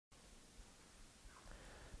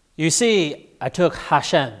You see, I took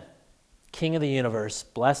Hashem, King of the universe,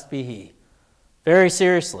 blessed be he, very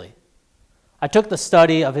seriously. I took the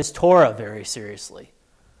study of his Torah very seriously.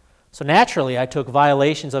 So naturally, I took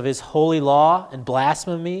violations of his holy law and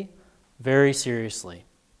blasphemy very seriously.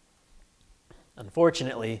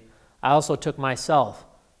 Unfortunately, I also took myself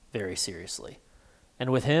very seriously.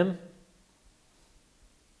 And with him,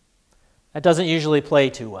 that doesn't usually play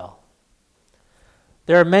too well.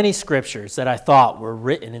 There are many scriptures that I thought were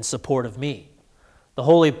written in support of me. The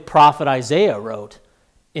holy prophet Isaiah wrote,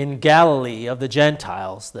 "In Galilee of the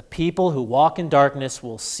Gentiles, the people who walk in darkness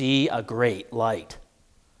will see a great light."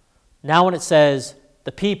 Now when it says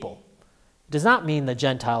the people, it does not mean the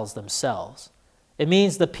Gentiles themselves. It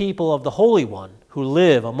means the people of the Holy One who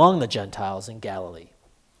live among the Gentiles in Galilee.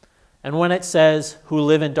 And when it says who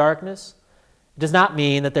live in darkness, it does not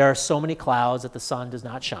mean that there are so many clouds that the sun does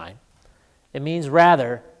not shine. It means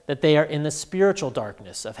rather that they are in the spiritual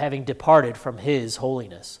darkness of having departed from his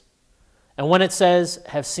holiness. And when it says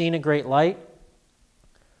have seen a great light,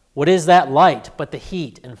 what is that light but the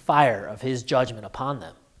heat and fire of his judgment upon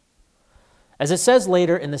them? As it says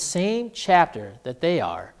later in the same chapter that they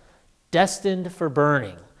are destined for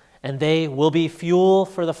burning, and they will be fuel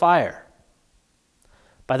for the fire.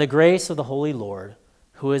 By the grace of the Holy Lord,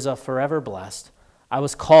 who is a forever blessed, I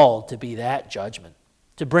was called to be that judgment,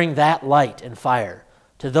 to bring that light and fire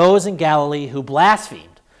to those in Galilee who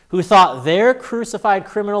blasphemed, who thought their crucified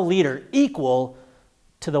criminal leader equal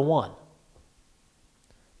to the one.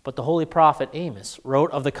 But the holy prophet Amos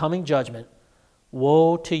wrote of the coming judgment,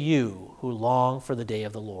 "Woe to you who long for the day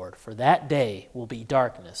of the Lord, for that day will be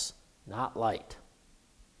darkness, not light."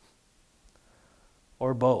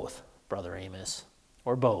 Or both, Brother Amos,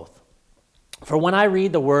 or both. For when I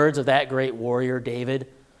read the words of that great warrior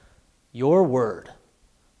David, your word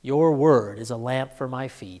is a lamp for my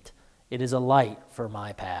feet. It is a light for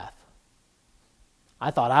my path.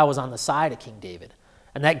 I thought I was on the side of King David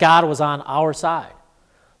and that God was on our side.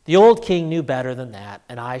 The old king knew better than that,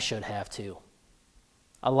 and I should have too.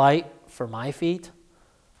 A light for my feet,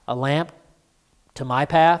 a lamp to my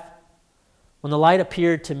path. When the light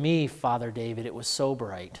appeared to me, Father David, it was so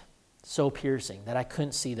bright, so piercing that I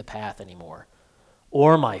couldn't see the path anymore,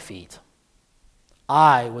 or my feet.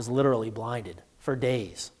 I was literally blinded for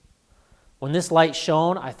days. When this light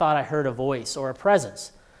shone, I thought I heard a voice or a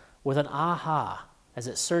presence with an aha as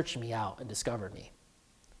it searched me out and discovered me.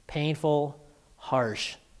 Painful,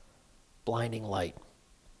 harsh, blinding light.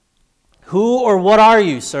 "Who or what are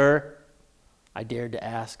you, sir?" I dared to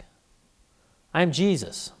ask. "I am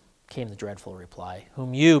Jesus," came the dreadful reply.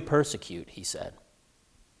 "Whom you persecute," he said.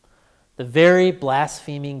 The very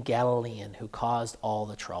blaspheming Galilean who caused all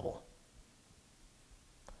the trouble.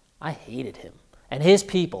 I hated him and his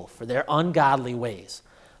people for their ungodly ways.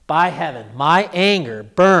 By heaven, my anger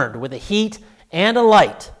burned with a heat and a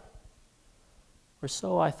light. Or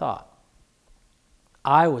so I thought.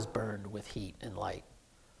 I was burned with heat and light,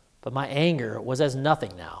 but my anger was as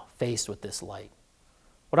nothing now, faced with this light.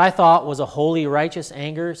 What I thought was a holy, righteous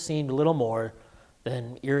anger seemed little more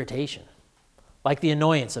than irritation, like the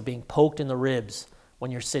annoyance of being poked in the ribs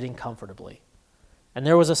when you're sitting comfortably. And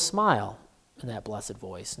there was a smile in that blessed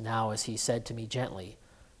voice now as he said to me gently,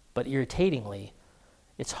 but irritatingly,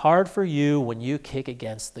 "It's hard for you when you kick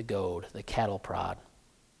against the goad, the cattle prod."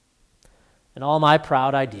 And all my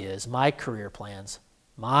proud ideas, my career plans,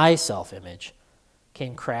 my self-image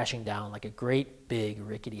came crashing down like a great big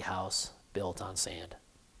rickety house built on sand.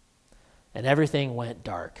 And everything went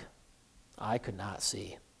dark. I could not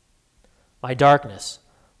see. My darkness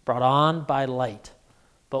brought on by light.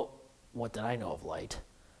 But what did I know of light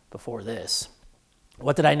before this?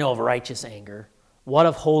 What did I know of righteous anger? What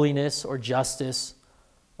of holiness or justice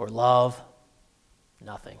or love?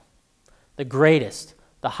 Nothing. The greatest,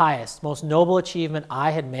 the highest, most noble achievement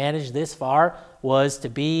I had managed this far was to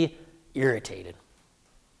be irritated.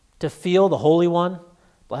 To feel the Holy One,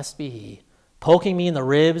 blessed be he, poking me in the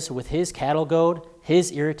ribs with his cattle goad,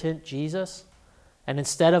 his irritant Jesus, and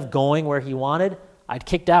instead of going where he wanted, I'd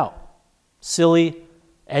kicked out. Silly,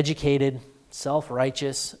 educated,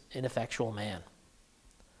 self-righteous, ineffectual man.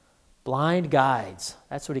 Blind guides,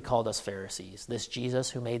 that's what he called us Pharisees, this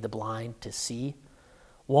Jesus who made the blind to see.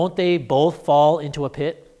 Won't they both fall into a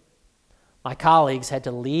pit? My colleagues had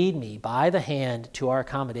to lead me by the hand to our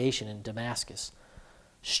accommodation in Damascus.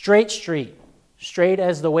 Straight street, straight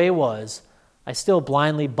as the way was, I still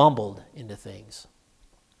blindly bumbled into things.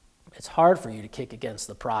 It's hard for you to kick against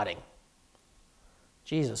the prodding.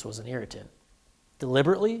 Jesus was an irritant.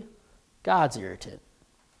 Deliberately, God's irritant,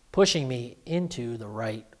 pushing me into the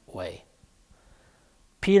right way.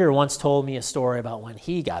 Peter once told me a story about when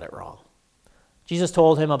he got it wrong. Jesus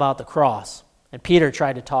told him about the cross, and Peter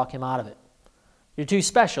tried to talk him out of it. "You're too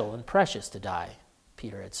special and precious to die,"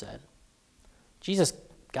 Peter had said. Jesus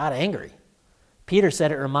got angry. Peter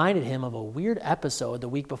said it reminded him of a weird episode the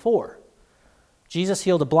week before. Jesus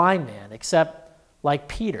healed a blind man, except like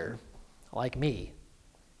Peter, like me,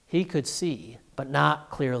 he could see, but not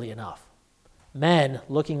clearly enough. Men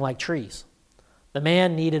looking like trees. The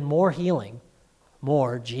man needed more healing,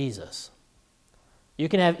 more Jesus. "You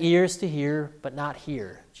can have ears to hear, but not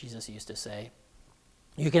hear," Jesus used to say.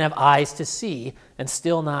 "You can have eyes to see and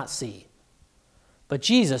still not see." But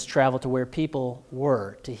Jesus traveled to where people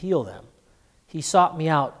were to heal them. He sought me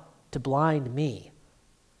out to blind me.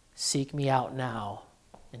 Seek me out now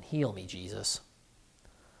and heal me, Jesus.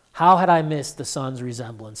 How had I missed the Son's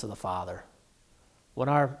resemblance of the Father? When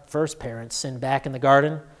our first parents sinned back in the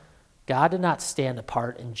garden, God did not stand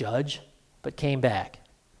apart and judge, but came back.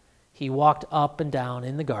 He walked up and down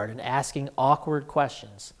in the garden asking awkward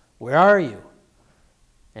questions. "Where are you?"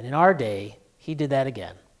 And in our day, he did that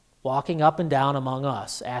again, walking up and down among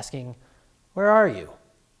us asking, "Where are you?"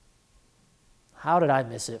 How did I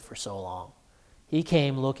miss it for so long? He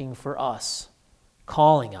came looking for us,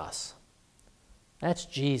 calling us. That's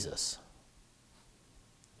Jesus.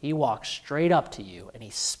 He walks straight up to you and he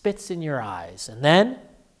spits in your eyes, and then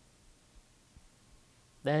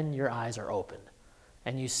your eyes are opened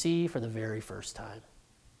and you see for the very first time.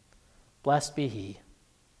 Blessed be he,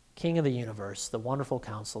 King of the universe, the wonderful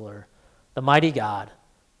Counselor, the mighty God,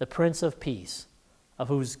 the Prince of Peace, of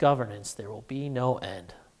whose governance there will be no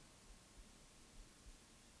end.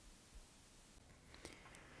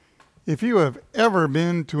 If you have ever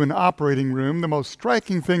been to an operating room, the most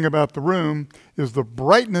striking thing about the room is the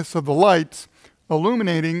brightness of the lights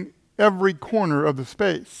illuminating every corner of the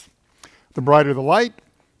space. The brighter the light,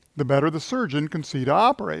 the better the surgeon can see to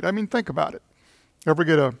operate. I mean, think about it. Ever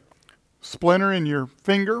get a splinter in your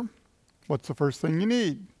finger? What's the first thing you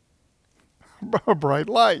need? A bright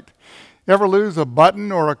light. Ever lose a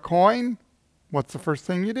button or a coin? What's the first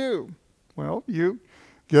thing you do? Well, you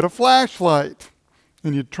get a flashlight.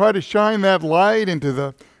 And you try to shine that light into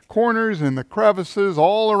the corners and the crevices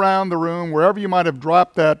all around the room, wherever you might have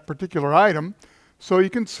dropped that particular item, so you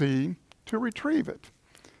can see to retrieve it.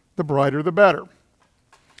 The brighter, the better.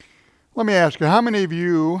 Let me ask you, how many of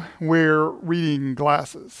you wear reading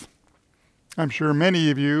glasses? I'm sure many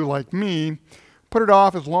of you, like me, put it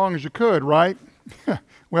off as long as you could, right?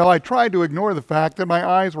 Well, I tried to ignore the fact that my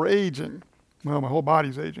eyes were aging. Well, my whole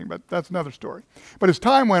body's aging, but that's another story. But as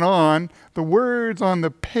time went on, the words on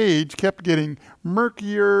the page kept getting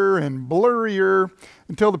murkier and blurrier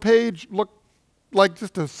until the page looked like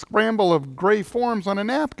just a scramble of gray forms on a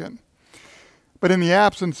napkin. But in the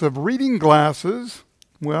absence of reading glasses,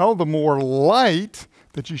 well, the more light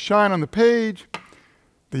that you shine on the page,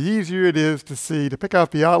 the easier it is to see, to pick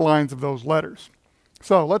out the outlines of those letters.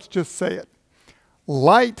 So let's just say it.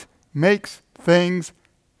 Light makes things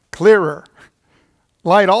clearer.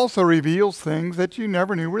 Light also reveals things that you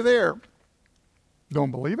never knew were there. Don't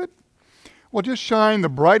believe it? Well, just shine the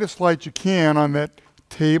brightest light you can on that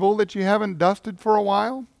table that you haven't dusted for a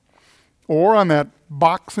while, or on that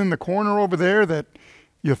box in the corner over there that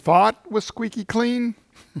you thought was squeaky clean.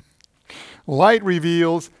 Light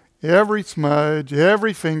reveals every smudge,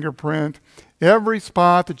 every fingerprint, every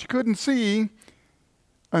spot that you couldn't see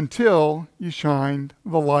until you shined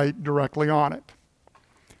the light directly on it.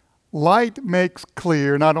 Light makes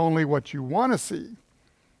clear not only what you want to see,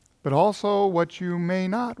 but also what you may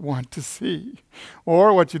not want to see,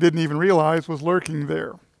 or what you didn't even realize was lurking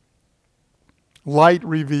there. Light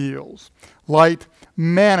reveals. Light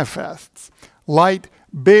manifests. Light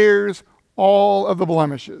bears all of the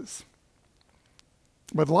blemishes.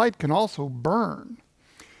 But light can also burn.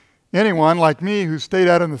 Anyone like me who stayed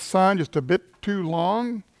out in the sun just a bit too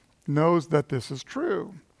long knows that this is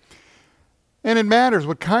true. And it matters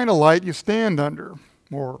what kind of light you stand under,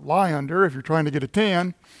 or lie under if you're trying to get a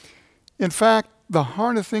tan. In fact, the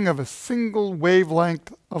harnessing of a single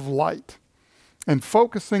wavelength of light and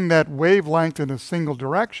focusing that wavelength in a single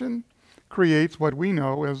direction creates what we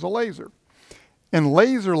know as a laser. And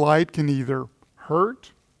laser light can either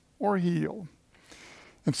hurt or heal.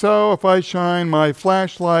 And so if I shine my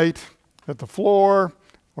flashlight at the floor,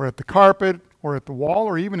 or at the carpet, or at the wall,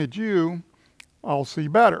 or even at you, I'll see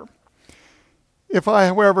better. If I,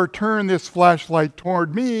 however, turn this flashlight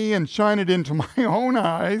toward me and shine it into my own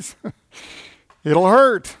eyes, it'll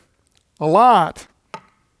hurt a lot.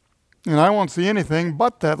 And I won't see anything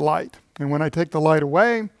but that light. And when I take the light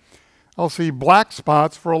away, I'll see black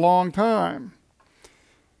spots for a long time.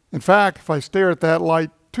 In fact, if I stare at that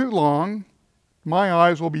light too long, my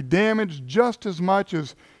eyes will be damaged just as much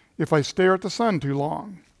as if I stare at the sun too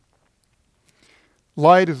long.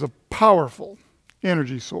 Light is a powerful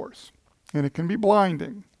energy source, and it can be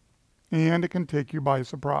blinding, and it can take you by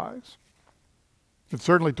surprise. It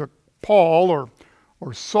certainly took Paul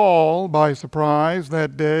or Saul by surprise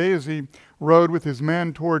that day as he rode with his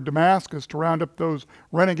men toward Damascus to round up those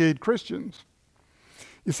renegade Christians.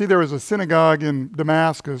 You see, there was a synagogue in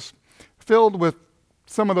Damascus filled with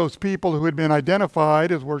some of those people who had been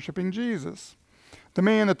identified as worshiping Jesus, the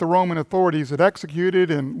man that the Roman authorities had executed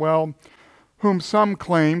and, well, whom some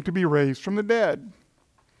claimed to be raised from the dead.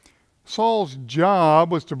 Saul's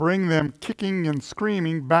job was to bring them kicking and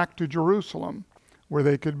screaming back to Jerusalem, where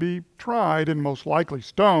they could be tried and most likely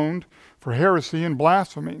stoned for heresy and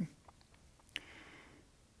blasphemy.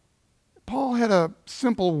 Paul had a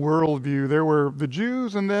simple worldview. There were the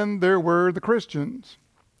Jews and then there were the Christians.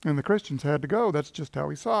 And the Christians had to go. That's just how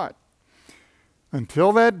he saw it.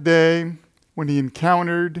 Until that day when he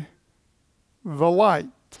encountered the light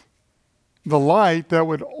that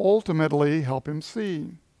would ultimately help him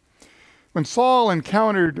see. When Saul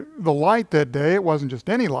encountered the light that day, it wasn't just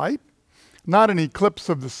any light, not an eclipse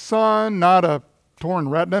of the sun, not a torn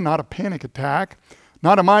retina, not a panic attack,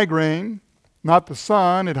 not a migraine, not the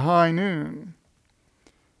sun at high noon.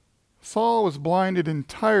 Saul was blinded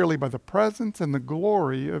entirely by the presence and the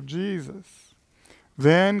glory of Jesus,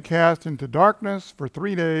 then cast into darkness for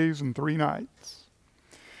 3 days and 3 nights.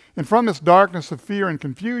 And from this darkness of fear and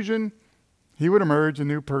confusion, he would emerge a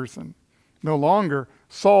new person. No longer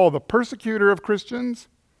Saul, the persecutor of Christians,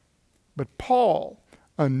 but Paul,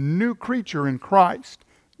 a new creature in Christ,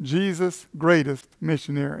 Jesus' greatest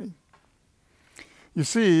missionary. You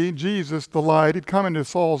see, Jesus, the light, had come into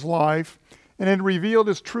Saul's life and had revealed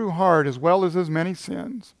his true heart as well as his many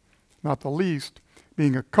sins, not the least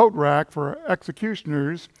being a coat rack for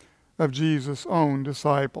executioners of Jesus' own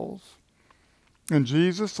disciples. And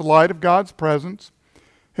Jesus, the light of God's presence,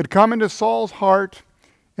 had come into Saul's heart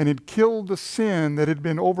and had killed the sin that had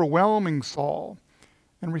been overwhelming Saul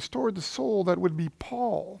and restored the soul that would be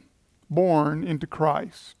Paul, born into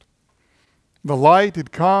Christ. The light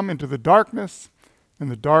had come into the darkness, and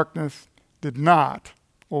the darkness did not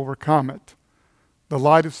overcome it. The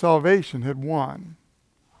light of salvation had won.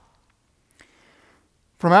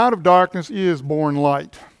 From out of darkness is born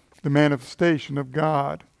light, the manifestation of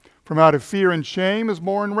God. From out of fear and shame is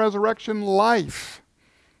born resurrection life.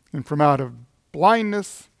 And from out of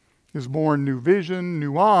blindness is born new vision,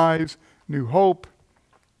 new eyes, new hope,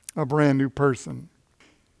 a brand new person.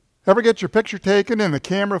 Ever get your picture taken and the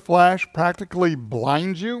camera flash practically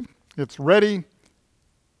blinds you? It's ready,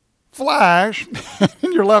 flash,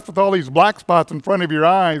 and you're left with all these black spots in front of your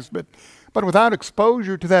eyes, but without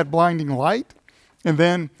exposure to that blinding light, and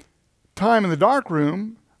then time in the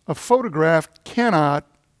darkroom, a photograph cannot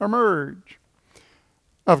emerge.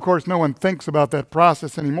 Of course, no one thinks about that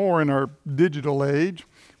process anymore in our digital age.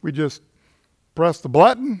 We just press the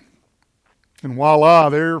button, and voila,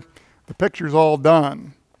 there, the picture's all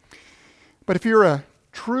done. But if you're a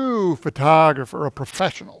true photographer, a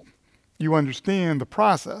professional, you understand the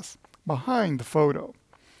process behind the photo.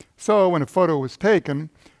 So when a photo is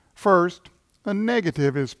taken, first, a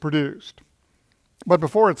negative is produced. But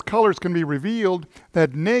before its colors can be revealed,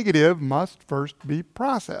 that negative must first be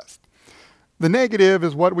processed. The negative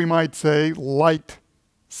is what we might say light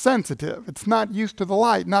sensitive. It's not used to the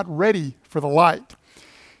light, not ready for the light.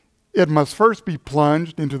 It must first be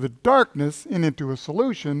plunged into the darkness and into a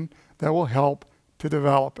solution that will help to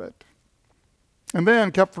develop it. And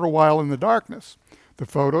then kept for a while in the darkness, the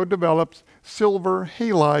photo develops silver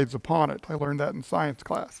halides upon it. I learned that in science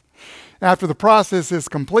class. After the process is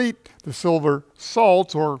complete, the silver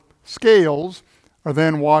salts or scales are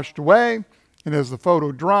then washed away, and as the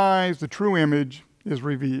photo dries, the true image is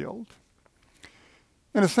revealed.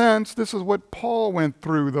 In a sense, this is what Paul went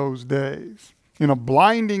through those days. In a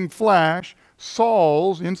blinding flash,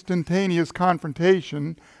 Saul's instantaneous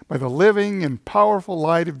confrontation by the living and powerful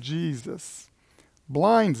light of Jesus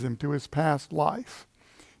blinds him to his past life.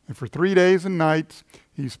 And for 3 days and nights,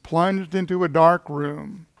 he's plunged into a dark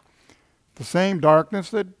room. The same darkness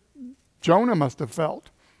that Jonah must have felt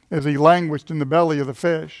as he languished in the belly of the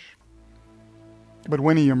fish. But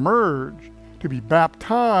when he emerged to be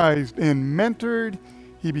baptized and mentored,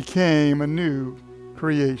 he became a new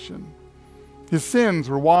creation. His sins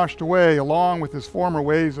were washed away along with his former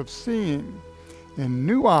ways of seeing, and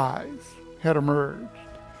new eyes had emerged.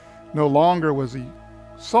 No longer was he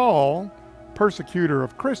Saul, persecutor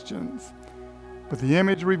of Christians, but the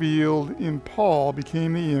image revealed in Paul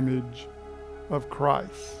became the image of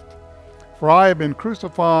Christ. For I have been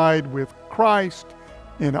crucified with Christ,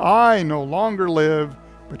 and I no longer live,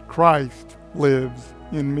 but Christ lives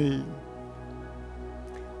in me.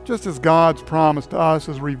 Just as God's promise to us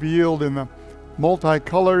is revealed in the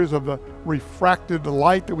multicolors of the refracted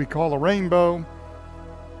light that we call a rainbow,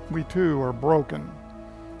 we too are broken,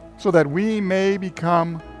 so that we may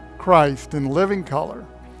become Christ in living color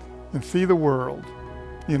and see the world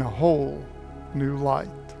in a whole new light.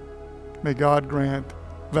 May God grant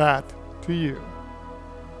that to you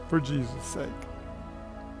for Jesus' sake.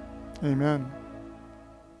 Amen.